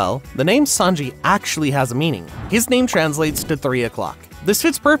 Well, the name Sanji actually has a meaning. His name translates to 3 o'clock. This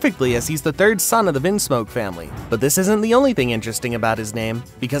fits perfectly as he's the 3rd son of the Vinsmoke family. But this isn't the only thing interesting about his name,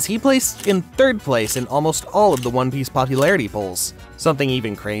 because he placed in 3rd place in almost all of the One Piece popularity polls. Something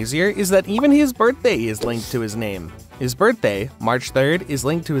even crazier is that even his birthday is linked to his name. His birthday, March 3rd, is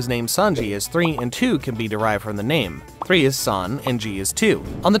linked to his name Sanji, as 3 and 2 can be derived from the name. 3 is San and G is 2.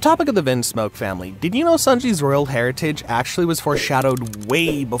 On the topic of the Vinsmoke family, did you know Sanji's royal heritage actually was foreshadowed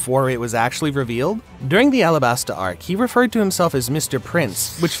way before it was actually revealed? During the Alabasta arc, he referred to himself as Mr.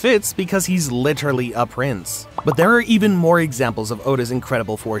 Prince, which fits because he's literally a prince. But there are even more examples of Oda's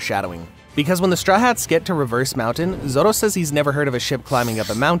incredible foreshadowing. Because when the Straw Hats get to Reverse Mountain, Zoro says he's never heard of a ship climbing up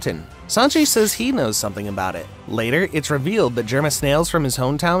a mountain. Sanji says he knows something about it. Later, it's revealed that Germa snails from his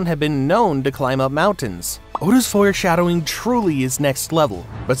hometown have been known to climb up mountains. Oda's foreshadowing truly is next level,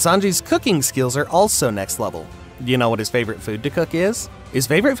 but Sanji's cooking skills are also next level. Do you know what his favorite food to cook is? His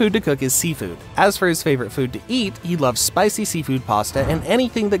favorite food to cook is seafood. As for his favorite food to eat, he loves spicy seafood pasta and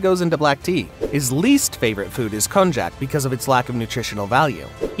anything that goes into black tea. His least favorite food is konjac because of its lack of nutritional value.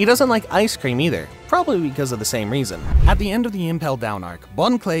 He doesn't like ice cream either, probably because of the same reason. At the end of the Impel Down arc,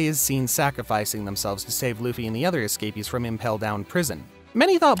 Bon Clay is seen sacrificing themselves to save Luffy and the other escapees from Impel Down prison.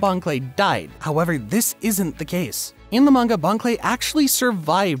 Many thought Bon Clay died, however this isn't the case. In the manga, Bon Clay actually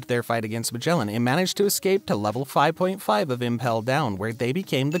survived their fight against Magellan and managed to escape to level 5.5 of Impel Down, where they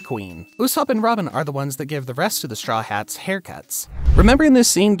became the queen. Usopp and Robin are the ones that give the rest of the Straw Hats haircuts. Remember in this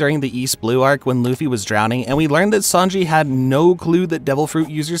scene during the East Blue arc when Luffy was drowning and we learned that Sanji had no clue that Devil Fruit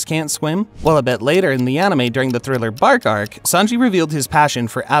users can't swim? Well, a bit later in the anime during the Thriller Bark arc, Sanji revealed his passion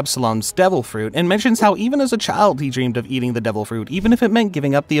for Absalom's Devil Fruit and mentions how even as a child he dreamed of eating the Devil Fruit even if it meant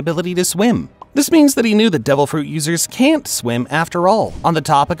giving up the ability to swim. This means that he knew that Devil Fruit users can't swim after all. On the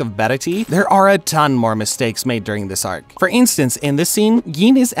topic of Beta Tea, there are a ton more mistakes made during this arc. For instance, in this scene,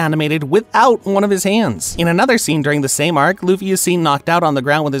 Gin is animated without one of his hands. In another scene during the same arc, Luffy is seen knocked out on the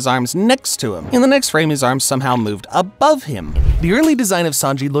ground with his arms next to him. In the next frame, his arms somehow moved above him. The early design of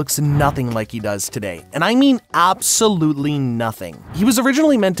Sanji looks nothing like he does today, and I mean absolutely nothing. He was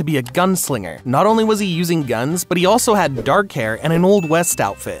originally meant to be a gunslinger. Not only was he using guns, but he also had dark hair and an Old West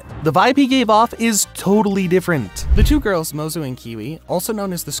outfit. The vibe he gave off is totally different. The two girls, Mozu and Kiwi, also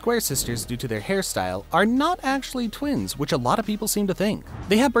known as the Square Sisters due to their hairstyle, are not actually twins, which a lot of people seem to think.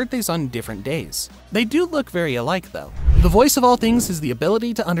 They have birthdays on different days. They do look very alike though. The voice of all things is the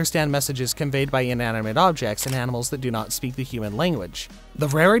ability to understand messages conveyed by inanimate objects and animals that do not speak the human language. The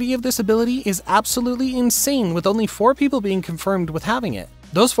rarity of this ability is absolutely insane, with only 4 people being confirmed with having it.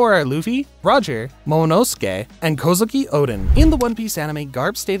 Those 4 are Luffy, Roger, Momonosuke, and Kozuki Oden. In the One Piece anime,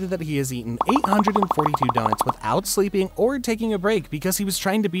 Garp stated that he has eaten 842 donuts without sleeping or taking a break because he was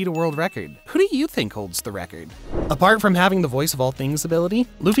trying to beat a world record. Who do you think holds the record? Apart from having the voice of all things ability,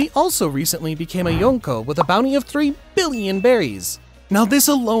 Luffy also recently became a Yonko with a bounty of 3 billion berries. Now this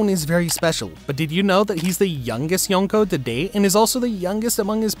alone is very special, but did you know that he's the youngest Yonko to date and is also the youngest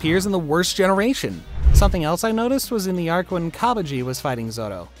among his peers in the worst generation? Something else I noticed was in the arc when Kabaji was fighting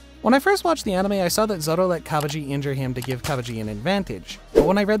Zoro. When I first watched the anime, I saw that Zoro let Kabaji injure him to give Kabaji an advantage. But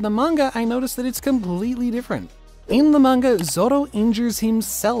when I read the manga, I noticed that it's completely different. In the manga, Zoro injures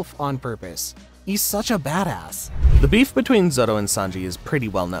himself on purpose. He's such a badass. The beef between Zoro and Sanji is pretty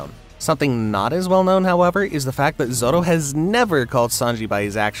well known. Something not as well known, however, is the fact that Zoro has never called Sanji by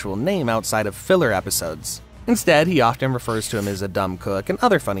his actual name outside of filler episodes. Instead, he often refers to him as a dumb cook and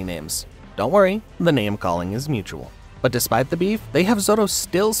other funny names. Don't worry, the name calling is mutual. But despite the beef, they have Zoro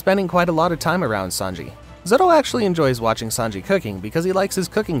still spending quite a lot of time around Sanji. Zoro actually enjoys watching Sanji cooking because he likes his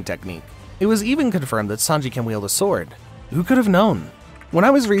cooking technique. It was even confirmed that Sanji can wield a sword. Who could have known? When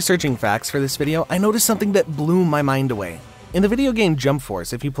I was researching facts for this video, I noticed something that blew my mind away. In the video game Jump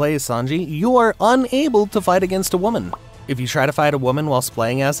Force, if you play as Sanji, you are unable to fight against a woman. If you try to fight a woman whilst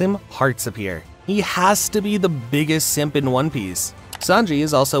playing as him, hearts appear. He has to be the biggest simp in One Piece. Sanji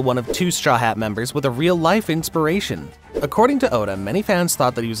is also one of 2 Straw Hat members with a real-life inspiration. According to Oda, many fans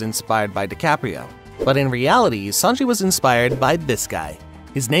thought that he was inspired by DiCaprio. But in reality, Sanji was inspired by this guy.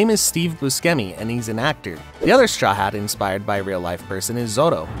 His name is Steve Buscemi, and he's an actor. The other Straw Hat inspired by a real-life person is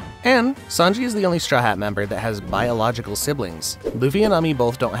Zoro. And Sanji is the only Straw Hat member that has biological siblings. Luffy and Nami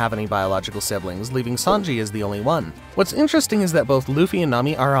both don't have any biological siblings, leaving Sanji as the only one. What's interesting is that both Luffy and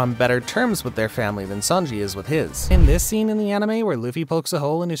Nami are on better terms with their family than Sanji is with his. In this scene in the anime where Luffy pokes a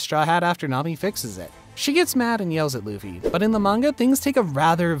hole in his Straw Hat after Nami fixes it, she gets mad and yells at Luffy, but in the manga, things take a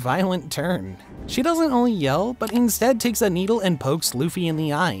rather violent turn. She doesn't only yell, but instead takes a needle and pokes Luffy in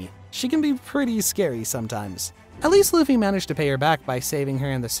the eye. She can be pretty scary sometimes. At least Luffy managed to pay her back by saving her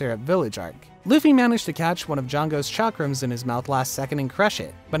in the Syrup Village arc. Luffy managed to catch one of Django's chakrams in his mouth last second and crush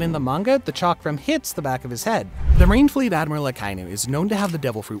it, but in the manga, the chakram hits the back of his head. The Marine Fleet Admiral Akainu is known to have the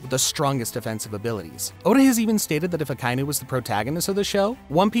Devil Fruit with the strongest defensive abilities. Oda has even stated that if Akainu was the protagonist of the show,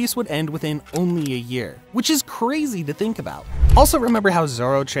 One Piece would end within only a year, which is crazy to think about. Also remember how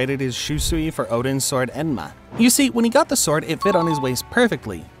Zoro traded his Shusui for Oden's sword Enma. You see, when he got the sword, it fit on his waist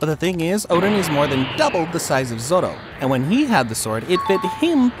perfectly, but the thing is, Oden is more than double the size of Zoro, and when he had the sword, it fit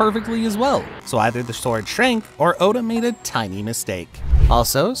him perfectly as well. So either the sword shrank, or Oda made a tiny mistake.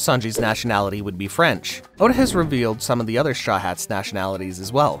 Also, Sanji's nationality would be French. Oda has revealed some of the other Straw Hats' nationalities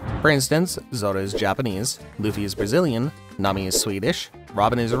as well. For instance, Zoro is Japanese, Luffy is Brazilian, Nami is Swedish,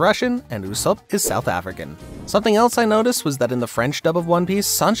 Robin is Russian, and Usopp is South African. Something else I noticed was that in the French dub of One Piece,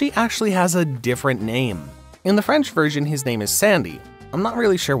 Sanji actually has a different name. In the French version, his name is Sandy. I'm not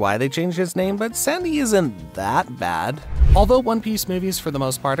really sure why they changed his name, but Sandy isn't that bad. Although One Piece movies for the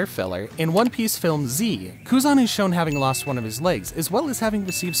most part are filler, in One Piece film Z, Kuzan is shown having lost one of his legs, as well as having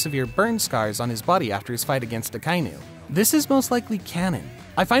received severe burn scars on his body after his fight against Akainu. This is most likely canon.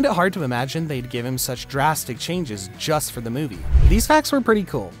 I find it hard to imagine they'd give him such drastic changes just for the movie. These facts were pretty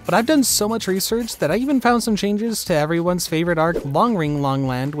cool, but I've done so much research that I even found some changes to everyone's favorite arc, Long Ring Long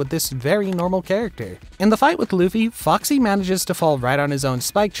Land, with this very normal character. In the fight with Luffy, Foxy manages to fall right on his own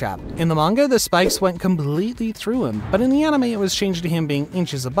spike trap. In the manga, the spikes went completely through him, but in the anime it was changed to him being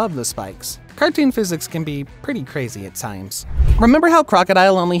inches above the spikes. Cartoon physics can be pretty crazy at times. Remember how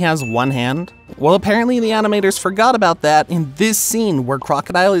Crocodile only has one hand? Well, apparently the animators forgot about that in this scene where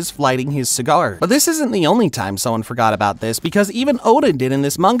Crocodile is lighting his cigar. But this isn't the only time someone forgot about this, because even Oda did in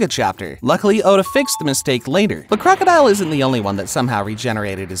this manga chapter. Luckily, Oda fixed the mistake later. But Crocodile isn't the only one that somehow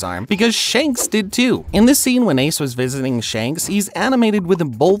regenerated his arm, because Shanks did too. In this scene when Ace was visiting Shanks, he's animated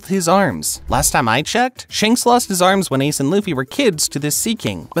with both his arms. Last time I checked, Shanks lost his arms when Ace and Luffy were kids to this Sea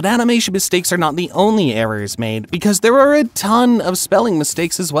King. But animation mistakes are not the only errors made, because there are a ton of spelling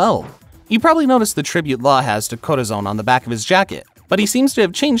mistakes as well. You probably noticed the tribute Law has to Corazon on the back of his jacket, but he seems to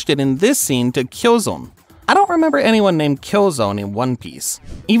have changed it in this scene to Kyozon. I don't remember anyone named Kyozon in One Piece.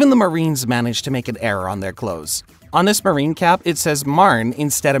 Even the Marines managed to make an error on their clothes. On this Marine cap, it says Marn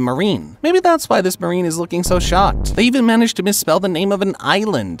instead of Marine. Maybe that's why this Marine is looking so shocked. They even managed to misspell the name of an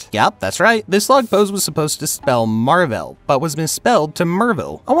island. Yep, that's right. This log pose was supposed to spell Marvel, but was misspelled to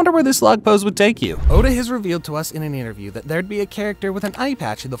Merville. I wonder where this log pose would take you. Oda has revealed to us in an interview that there'd be a character with an eye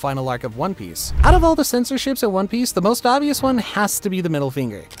patch in the final arc of One Piece. Out of all the censorships in One Piece, the most obvious one has to be the middle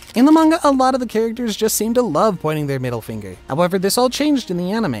finger. In the manga, a lot of the characters just seem to love pointing their middle finger. However, this all changed in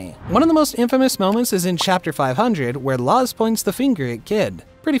the anime. One of the most infamous moments is in chapter 500, where Laws points the finger at Kid.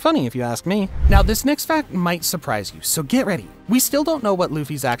 Pretty funny if you ask me. Now, this next fact might surprise you, so get ready. We still don't know what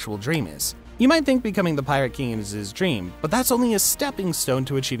Luffy's actual dream is. You might think becoming the Pirate King is his dream, but that's only a stepping stone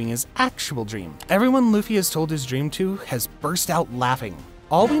to achieving his actual dream. Everyone Luffy has told his dream to has burst out laughing.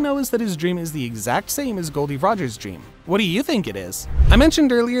 All we know is that his dream is the exact same as Goldie Roger's dream. What do you think it is? I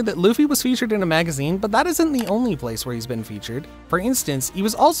mentioned earlier that Luffy was featured in a magazine, but that isn't the only place where he's been featured. For instance, he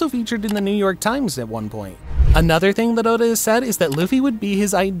was also featured in the New York Times at one point. Another thing that Oda has said is that Luffy would be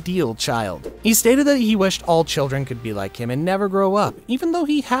his ideal child. He stated that he wished all children could be like him and never grow up, even though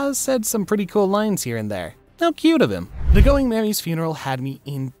he has said some pretty cool lines here and there. How cute of him. The Going Mary's funeral had me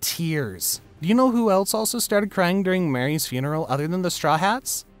in tears. Do you know who else also started crying during Mary's funeral other than the Straw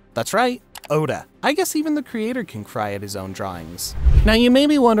Hats? That's right, Oda. I guess even the creator can cry at his own drawings. Now you may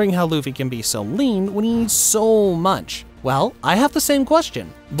be wondering how Luffy can be so lean when he eats so much. Well, I have the same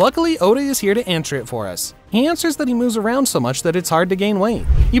question. Luckily, Oda is here to answer it for us. He answers that he moves around so much that it's hard to gain weight.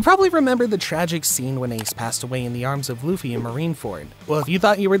 You probably remember the tragic scene when Ace passed away in the arms of Luffy in Marineford. Well, if you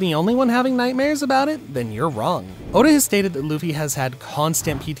thought you were the only one having nightmares about it, then you're wrong. Oda has stated that Luffy has had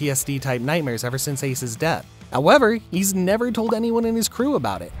constant PTSD-type nightmares ever since Ace's death. However, he's never told anyone in his crew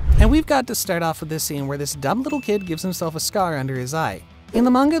about it. And we've got to start off with this scene where this dumb little kid gives himself a scar under his eye. In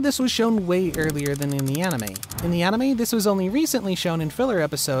the manga, this was shown way earlier than in the anime. In the anime, this was only recently shown in filler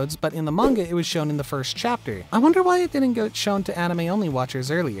episodes, but in the manga, it was shown in the first chapter. I wonder why it didn't get shown to anime-only watchers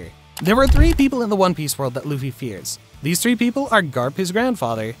earlier. There were 3 people in the One Piece world that Luffy fears. These 3 people are Garp, his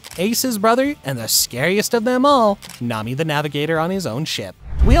grandfather, Ace, his brother, and the scariest of them all, Nami the Navigator on his own ship.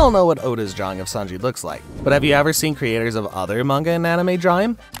 We all know what Oda's drawing of Sanji looks like, but have you ever seen creators of other manga and anime draw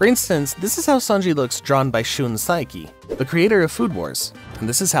him? For instance, this is how Sanji looks drawn by Shun Saiki, the creator of Food Wars, and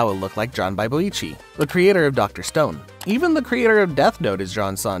this is how it looked like drawn by Boichi, the creator of Dr. Stone. Even the creator of Death Note has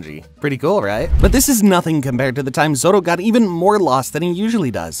drawn Sanji. Pretty cool, right? But this is nothing compared to the time Zoro got even more lost than he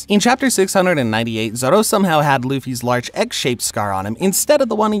usually does. In chapter 698, Zoro somehow had Luffy's large X-shaped scar on him instead of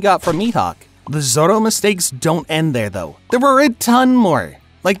the one he got from Mihawk. The Zoro mistakes don't end there though. There were a ton more.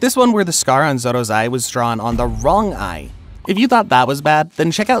 Like this one where the scar on Zoro's eye was drawn on the wrong eye. If you thought that was bad,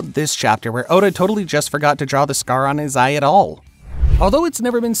 then check out this chapter where Oda totally just forgot to draw the scar on his eye at all. Although it's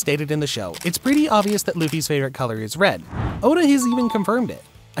never been stated in the show, it's pretty obvious that Luffy's favorite color is red. Oda has even confirmed it.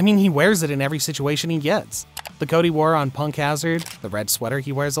 I mean, he wears it in every situation he gets. The coat he wore on Punk Hazard, the red sweater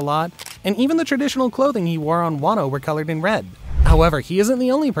he wears a lot, and even the traditional clothing he wore on Wano were colored in red. However, he isn't the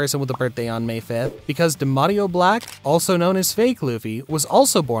only person with a birthday on May 5th, because DeMario Black, also known as Fake Luffy, was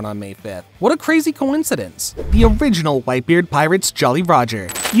also born on May 5th. What a crazy coincidence! The original Whitebeard pirate's Jolly Roger.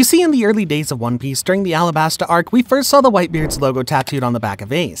 You see, in the early days of One Piece during the Alabasta arc, we first saw the Whitebeard's logo tattooed on the back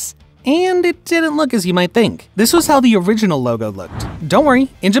of Ace. And it didn't look as you might think. This was how the original logo looked. Don't worry,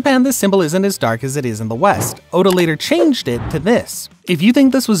 in Japan this symbol isn't as dark as it is in the West. Oda later changed it to this. If you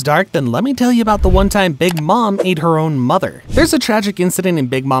think this was dark, then let me tell you about the one time Big Mom ate her own mother. There's a tragic incident in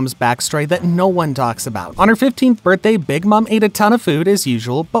Big Mom's backstory that no one talks about. On her 15th birthday, Big Mom ate a ton of food as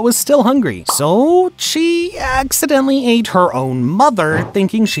usual, but was still hungry. So she accidentally ate her own mother,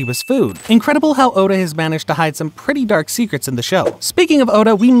 thinking she was food. Incredible how Oda has managed to hide some pretty dark secrets in the show. Speaking of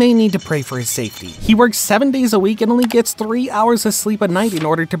Oda, we may need to pray for his safety. He works 7 days a week and only gets 3 hours of sleep a night in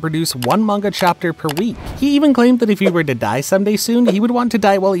order to produce 1 manga chapter per week. He even claimed that if he were to die someday soon, he would want to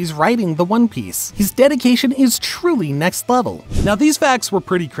die while he's writing the One Piece. His dedication is truly next level. Now these facts were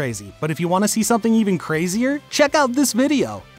pretty crazy, but if you want to see something even crazier, check out this video.